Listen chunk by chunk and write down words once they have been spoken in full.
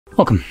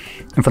Welcome.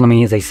 In front of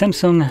me is a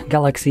Samsung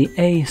Galaxy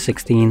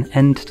A16,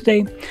 and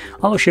today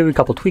I'll show you a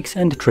couple tweaks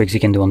and tricks you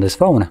can do on this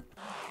phone.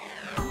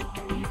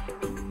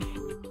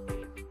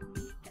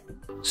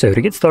 So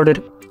to get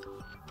started,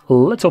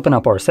 let's open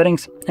up our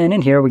settings, and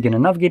in here we're going to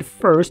navigate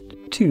first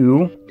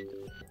to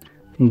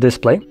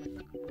display.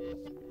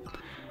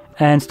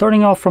 And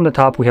starting off from the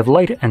top, we have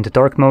light and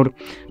dark mode.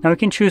 Now you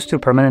can choose to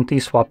permanently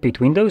swap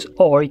between those,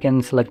 or you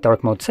can select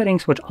dark mode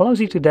settings, which allows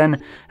you to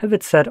then have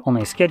it set on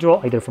a schedule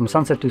either from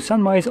sunset to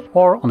sunrise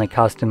or on a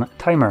custom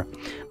timer,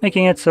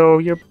 making it so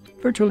you're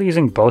virtually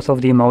using both of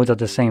the modes at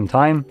the same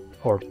time,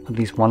 or at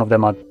least one of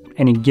them at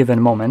any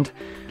given moment,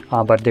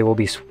 but they will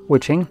be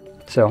switching.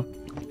 So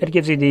it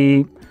gives you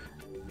the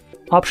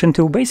option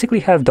to basically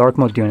have dark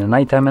mode during the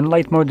nighttime and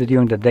light mode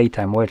during the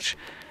daytime, which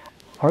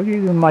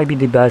arguably might be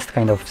the best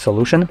kind of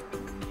solution.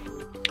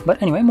 But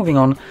anyway, moving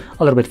on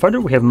a little bit further,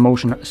 we have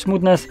motion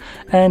smoothness,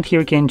 and here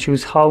you can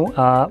choose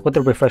how what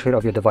the refresh rate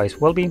of your device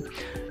will be.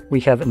 We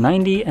have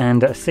 90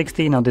 and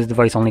 60. Now this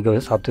device only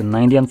goes up to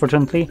 90,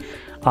 unfortunately,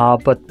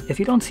 but if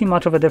you don't see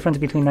much of a difference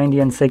between 90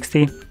 and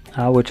 60,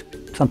 which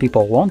some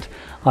people won't,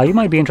 you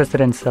might be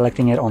interested in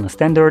selecting it on a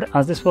standard,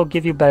 as this will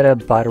give you better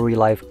battery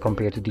life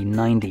compared to the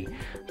 90.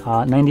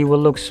 90 will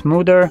look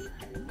smoother,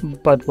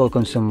 but will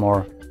consume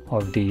more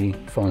of the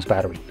phone's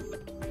battery.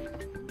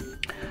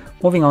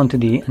 Moving on to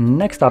the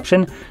next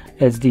option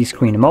is the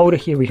screen mode.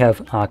 Here we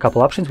have a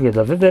couple options. We have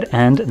the vivid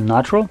and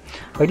natural.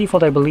 By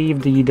default, I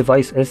believe the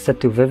device is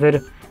set to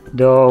vivid,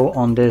 though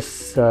on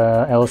this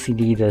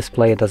LCD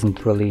display it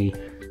doesn't really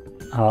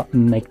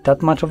make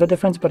that much of a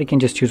difference, but you can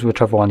just choose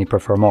whichever one you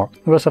prefer more.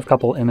 We also have a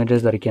couple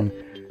images that you can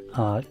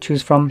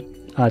choose from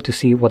to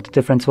see what the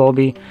difference will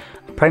be.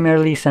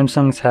 Primarily,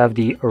 Samsungs have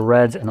the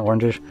reds and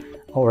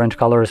orange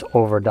colors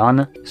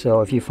overdone, so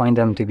if you find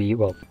them to be,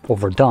 well,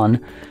 overdone,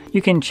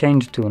 you can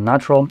change to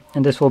natural,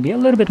 and this will be a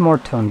little bit more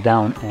toned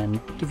down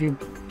and give you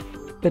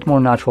a bit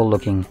more natural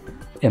looking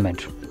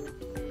image.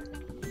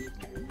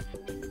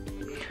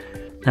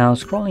 Now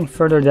scrolling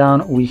further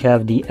down, we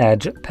have the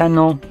edge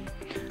panel.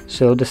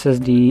 So this is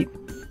the,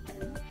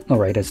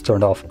 alright, it's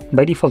turned off.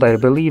 By default, I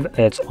believe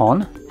it's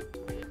on.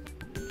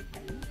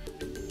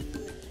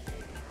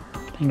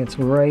 I think it's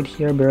right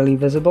here, barely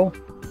visible.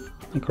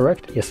 Am I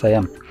correct? Yes, I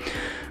am.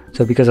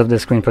 So because of the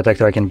screen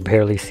protector, I can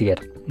barely see it,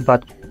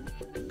 but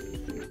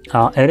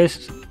it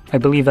is, I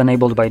believe,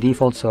 enabled by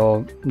default,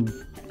 so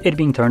it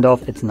being turned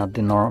off, it's not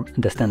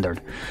the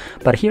standard.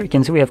 But here you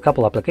can see we have a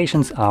couple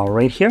applications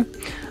right here,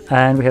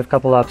 and we have a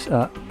couple apps.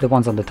 The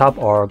ones on the top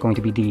are going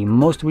to be the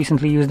most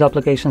recently used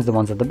applications. The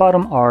ones at the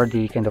bottom are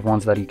the kind of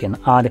ones that you can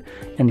add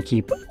and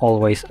keep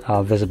always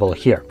visible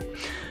here.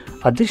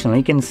 Additionally,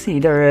 you can see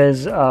there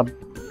is a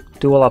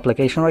dual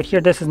application right here.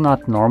 This is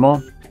not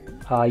normal.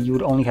 You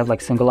would only have like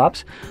single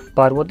apps,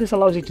 but what this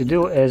allows you to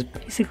do is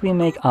basically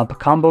make up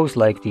combos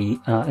like the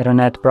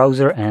internet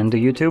browser and the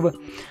YouTube.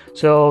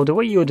 So the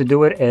way you would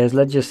do it is,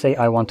 let's just say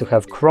I want to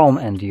have Chrome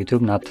and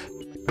YouTube, not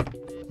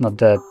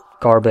the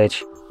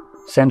garbage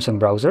Samsung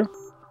browser.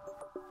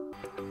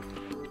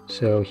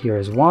 So here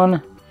is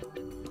one.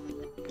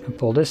 I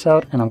pull this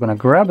out and I'm gonna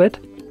grab it,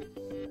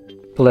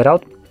 pull it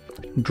out,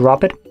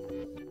 drop it.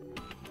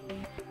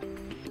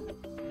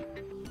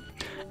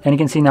 And you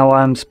can see now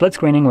I'm split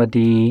screening with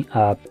the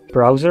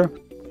browser,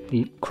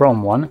 the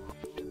Chrome one,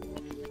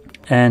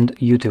 and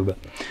YouTube.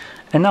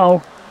 And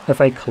now if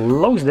I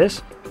close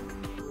this,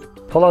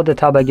 pull out the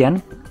tab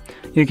again,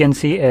 you can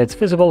see it's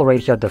visible right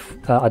here at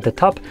the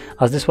top,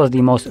 as this was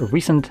the most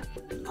recent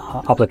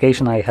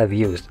application I have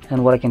used.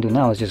 And what I can do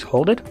now is just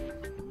hold it,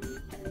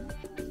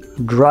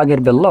 drag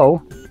it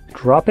below,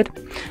 drop it,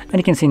 and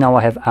you can see now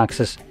I have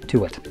access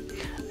to it.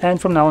 And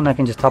from now on I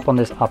can just tap on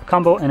this app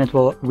combo and it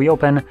will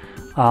reopen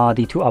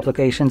the two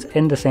applications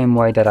in the same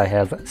way that I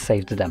have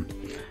saved them.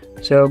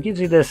 So it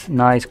gives you this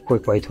nice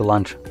quick way to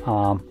launch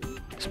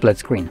split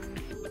screen.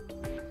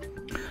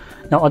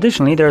 Now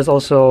additionally, there's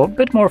also a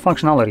bit more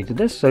functionality to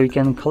this, so you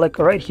can click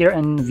right here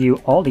and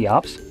view all the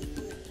apps,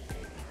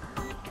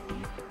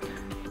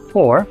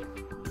 or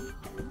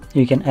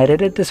you can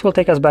edit it. This will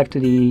take us back to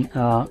the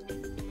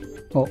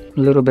well, a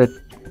little bit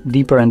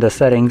deeper in the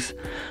settings,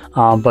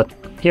 but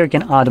here you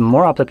can add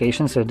more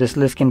applications, so this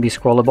list can be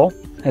scrollable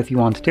if you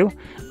want to.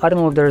 I don't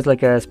know if there's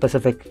like a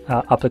specific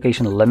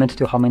application limit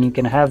to how many you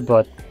can have,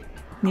 but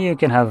you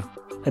can have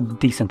a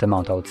decent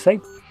amount, I would say.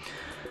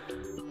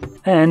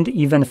 And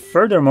even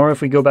furthermore,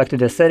 if we go back to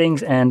the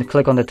settings and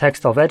click on the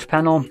text of edge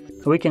panel,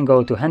 we can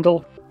go to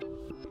handle.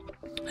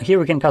 Here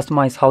we can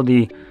customize how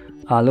the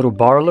little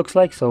bar looks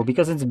like. So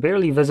because it's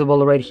barely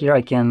visible right here,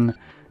 I can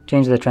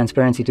change the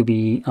transparency to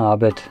be a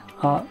bit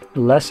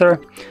lesser,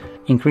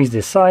 increase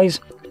the size,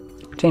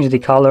 change the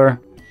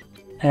color,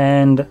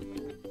 and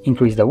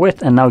increase the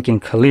width, and now you can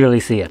clearly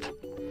see it.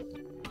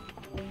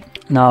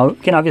 Now you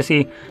can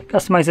obviously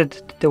customize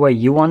it the way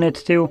you want it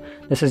to.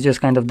 This is just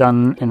kind of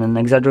done in an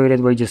exaggerated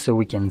way just so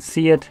we can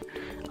see it.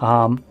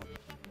 So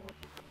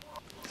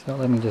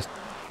let me just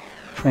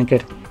shrink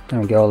it. There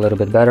we go, a little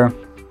bit better.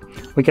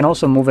 We can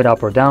also move it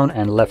up or down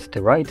and left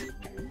to right.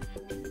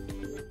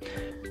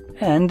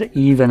 And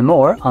even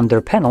more,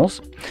 under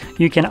panels,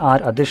 you can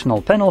add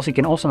additional panels. You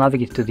can also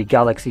navigate to the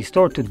Galaxy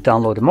Store to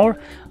download more.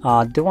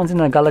 The ones in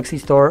the Galaxy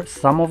Store,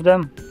 some of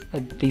them,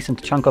 a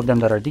decent chunk of them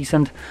that are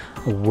decent,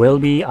 will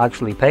be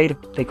actually paid.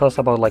 They cost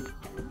about like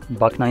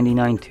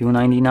 $1.99,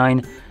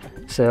 $2.99.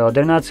 So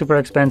they're not super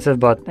expensive,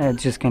 but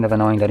it's just kind of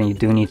annoying that you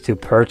do need to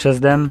purchase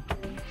them.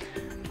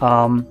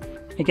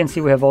 You can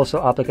see we have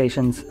also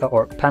applications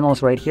or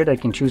panels right here that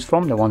you can choose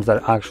from, the ones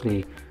that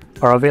actually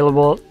are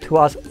available to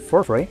us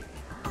for free.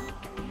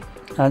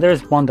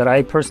 There's one that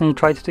I personally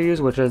tried to use,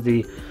 which is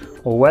the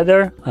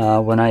weather,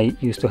 when I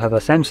used to have a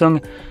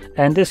Samsung,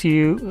 and this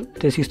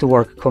used to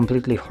work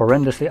completely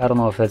horrendously. I don't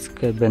know if it's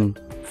been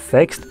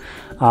fixed,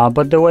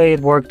 but the way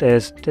it worked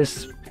is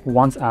this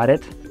once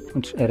added,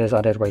 which it is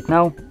added right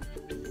now.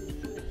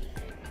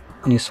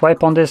 When you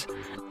swipe on this,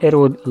 it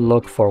would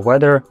look for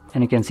weather,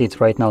 and you can see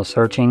it's right now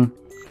searching.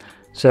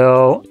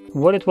 So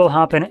what it will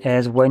happen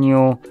is when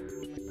you,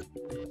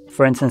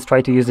 for instance,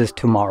 try to use this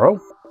tomorrow,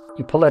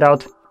 you pull it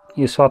out,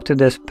 you swap to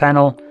this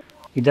panel,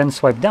 you then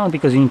swipe down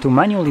because you need to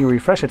manually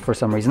refresh it for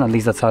some reason. At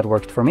least that's how it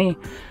worked for me.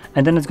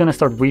 And then it's going to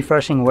start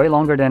refreshing way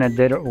longer than it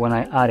did when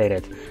I added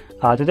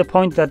it. To the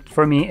point that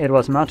for me it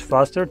was much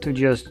faster to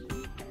just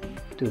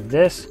do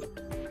this,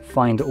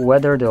 find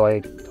weather, though I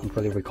don't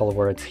really recall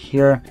where it's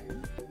here.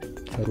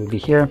 So it would be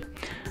here.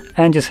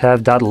 And just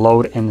have that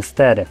load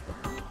instead.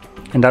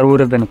 And that would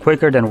have been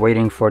quicker than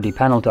waiting for the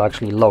panel to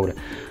actually load.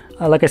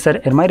 Like I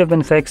said, it might have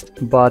been fixed,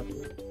 but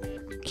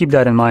keep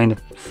that in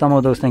mind. Some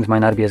of those things might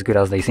not be as good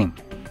as they seem.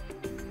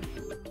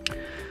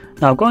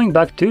 Now going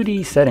back to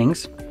the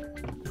settings,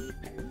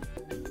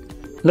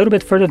 a little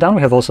bit further down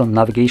we have also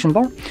navigation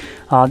bar.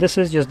 This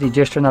is just the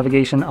gesture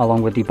navigation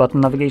along with the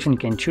button navigation. You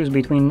can choose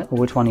between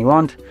which one you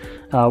want.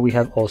 We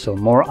have also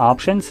more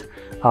options,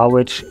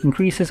 which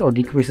increases or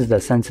decreases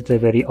the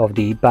sensitivity of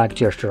the back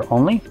gesture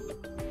only.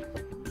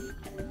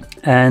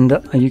 And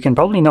you can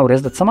probably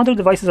notice that some other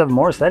devices have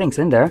more settings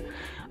in there,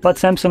 but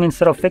Samsung,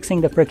 instead of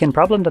fixing the freaking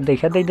problem that they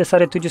had, they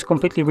decided to just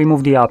completely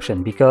remove the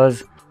option.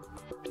 Because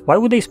why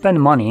would they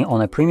spend money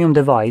on a premium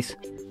device?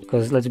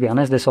 Because let's be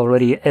honest, this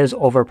already is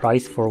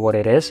overpriced for what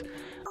it is.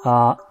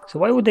 So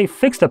why would they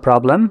fix the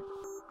problem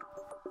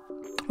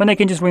when they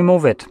can just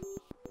remove it?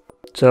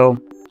 So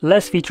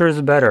less features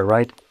is better,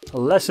 right?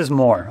 Less is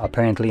more,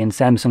 apparently, in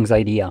Samsung's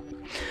idea.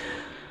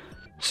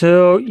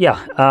 So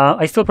yeah,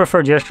 I still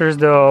prefer gestures,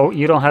 though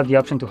you don't have the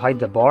option to hide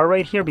the bar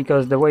right here,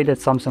 because the way that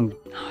Samsung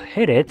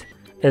hid it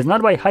is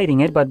not by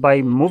hiding it, but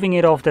by moving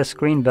it off the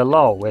screen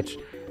below, which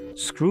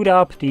screwed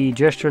up the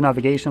gesture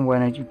navigation.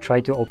 When you try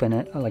to open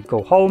it, like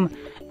go home,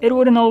 it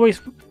wouldn't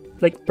always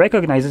like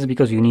recognize this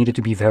because you needed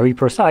to be very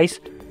precise,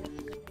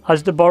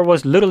 as the bar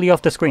was literally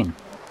off the screen.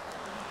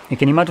 You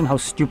can imagine how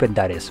stupid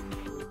that is.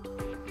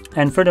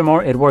 And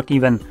furthermore, it worked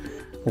even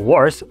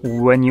worse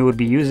when you would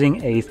be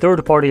using a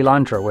third-party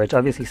launcher, which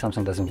obviously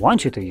Samsung doesn't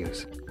want you to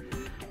use.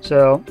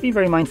 So be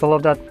very mindful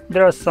of that.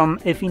 There are some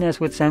iffiness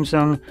with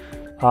Samsung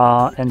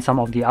and some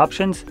of the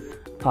options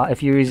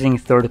if you're using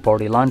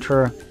third-party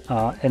launcher,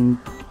 and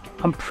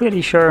I'm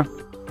pretty sure,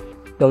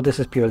 though this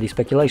is purely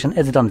speculation,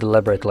 it's done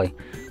deliberately,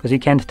 because you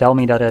can't tell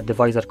me that a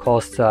device that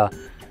costs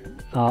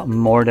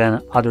more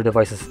than other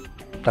devices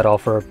that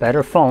offer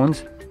better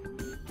phones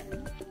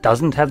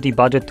doesn't have the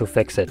budget to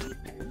fix it,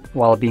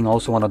 while being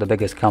also one of the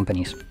biggest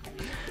companies.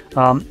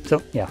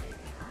 So yeah.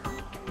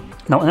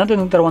 Now another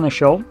thing that I want to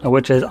show,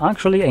 which is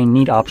actually a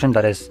neat option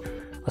that is,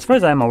 as far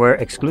as I'm aware,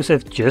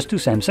 exclusive just to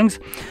Samsung's,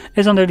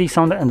 is under the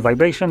sound and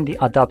vibration, the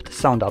adapt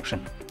sound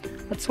option.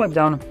 Let's swipe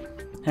down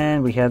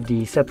and we have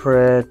the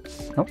separate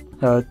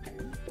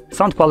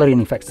sound quality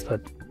and effects.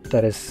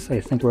 That is,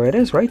 I think, where it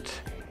is,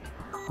 right?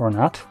 Or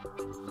not?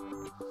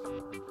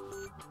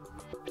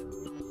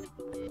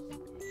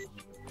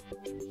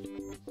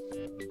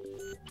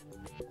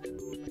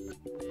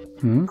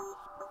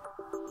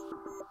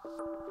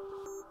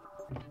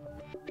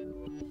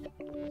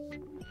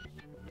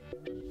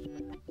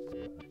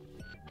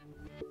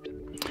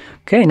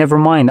 Okay, never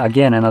mind.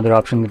 Again, another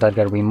option that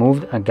got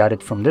removed. I got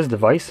it from this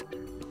device.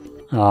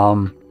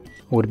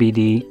 Would be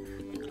the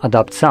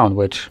adapt sound,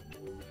 which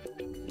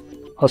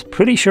I was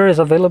pretty sure is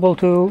available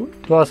to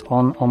us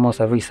on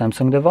almost every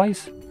Samsung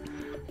device.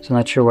 So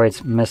not sure why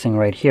it's missing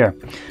right here.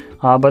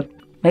 But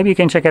maybe you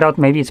can check it out.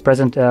 Maybe it's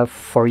present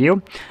for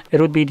you. It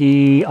would be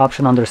the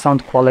option under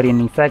sound quality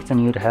and effects,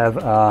 and you'd have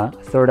a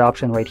third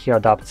option right here,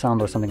 adapt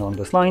sound or something along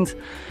those lines.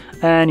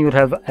 And you would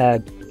have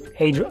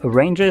age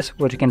ranges,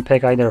 which you can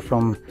pick either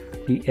from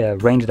the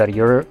range that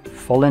you're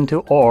fall into,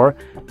 or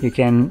you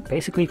can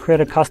basically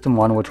create a custom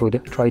one which would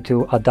try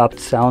to adapt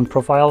sound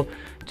profile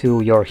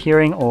to your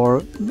hearing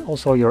or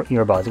also your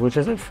earbuds, which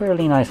is a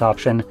fairly nice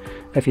option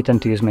if you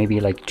tend to use maybe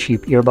like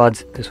cheap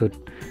earbuds. This would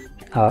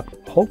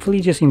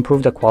hopefully just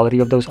improve the quality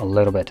of those a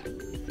little bit.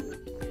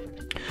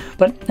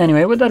 But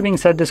anyway, with that being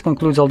said, this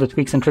concludes all the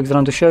tweaks and tricks that I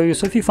want to show you.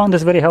 So if you found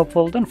this very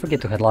helpful, don't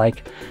forget to hit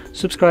like,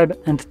 subscribe,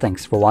 and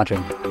thanks for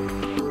watching.